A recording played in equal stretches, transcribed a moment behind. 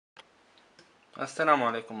السلام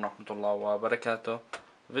عليكم ورحمة الله وبركاته.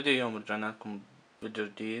 فيديو اليوم رجعنا لكم فيديو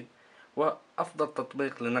جديد، وأفضل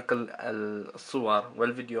تطبيق لنقل الصور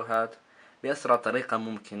والفيديوهات بأسرع طريقة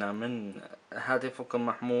ممكنة من هاتفكم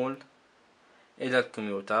المحمول إلى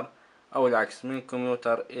الكمبيوتر، أو العكس من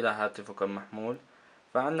الكمبيوتر إلى هاتفكم المحمول.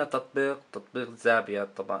 فعندنا تطبيق زابيا،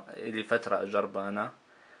 طبعا لفترة أجربه أنا،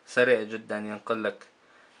 سريع جدا، ينقل لك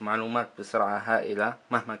معلومات بسرعة هائلة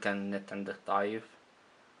مهما كان النت عندك ضعيف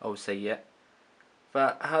أو سيء.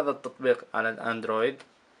 فهذا التطبيق على الأندرويد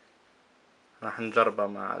راح نجربه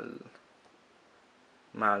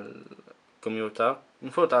مع الكمبيوتر.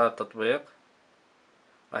 نفوت على التطبيق،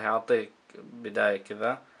 راح يعطيك بداية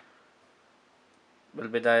كذا.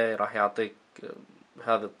 بالبداية راح يعطيك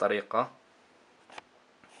بهذه الطريقة،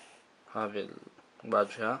 هذه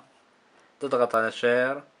الواجهة. تضغط على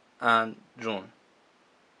شير اند جون،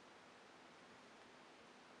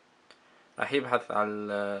 راح يبحث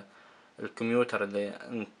على الكمبيوتر اللي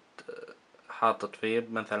انت حاطط فيه.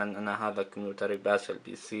 مثلا انا هذا كمبيوتري باسل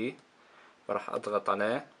بي سي، فراح اضغط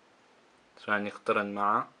عليه عشان يقترن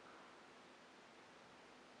معه.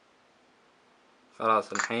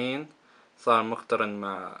 خلاص الحين صار مقترن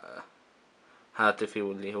مع هاتفي،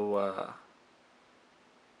 واللي هو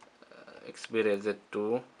اكسبيريا زد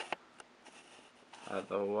 2.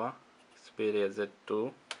 هذا هو اكسبيريا زد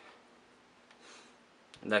 2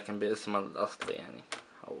 لكن باسمه الاصلي يعني،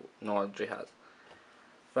 او نوع الجهاز.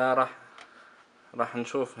 فراح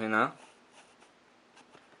نشوف هنا،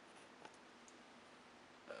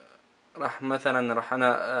 راح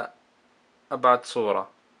انا ابعت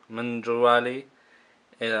صورة من جوالي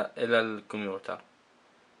الى الكمبيوتر.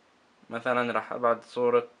 مثلا راح ابعت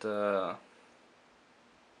صورة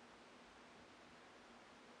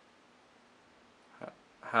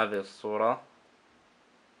هذه الصورة.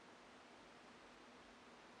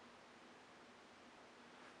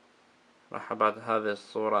 راح ابعت هذه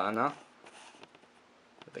الصورة انا،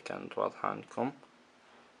 اذا كانت واضحة عندكم.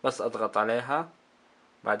 بس اضغط عليها،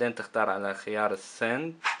 بعدين تختار على خيار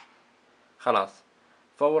السند. خلاص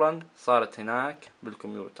فورا صارت هناك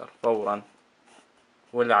بالكمبيوتر فورا،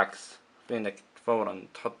 والعكس فينك فورا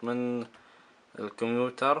تحط من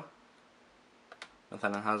الكمبيوتر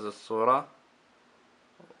مثلا هذه الصورة،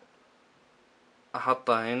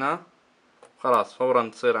 احطها هنا، خلاص فورا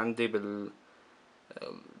تصير عندي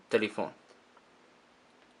بالتليفون.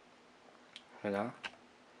 هنا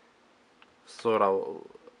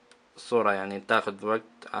الصورة يعني تاخذ وقت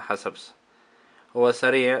حسب، هو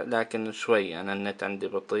سريع لكن شوي، أنا النت عندي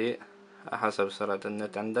بطيء حسب سرعة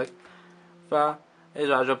النت عندك.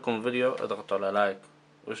 فإذا عجبكم الفيديو اضغطوا على لايك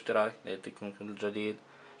واشتراك ليأتيكم كل جديد.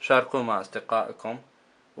 شاركوه مع أصدقائكم.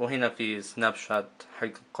 وهنا في سناب شات حق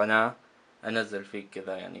القناة، أنزل فيه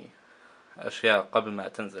كذا يعني أشياء قبل ما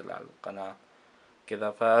تنزل على القناة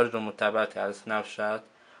كذا. فأرجو متابعتي على سناب شات،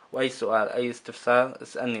 وأي سؤال أي استفسار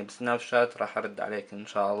اسألني بسناب شات راح أرد عليك إن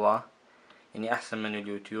شاء الله. يعني أحسن من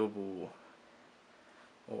اليوتيوب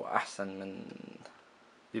وأحسن من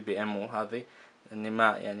BBM وهذه، إني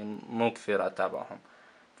ما يعني مو كثير أتابعهم.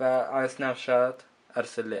 فعلى سناب شات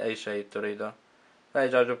أرسل لي أي شيء تريده.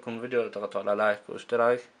 فإذا عجبكم الفيديو اضغطوا على لايك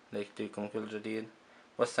واشتراك ليأتيكم كل جديد.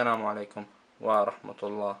 والسلام عليكم ورحمة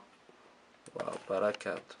الله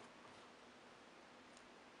وبركاته.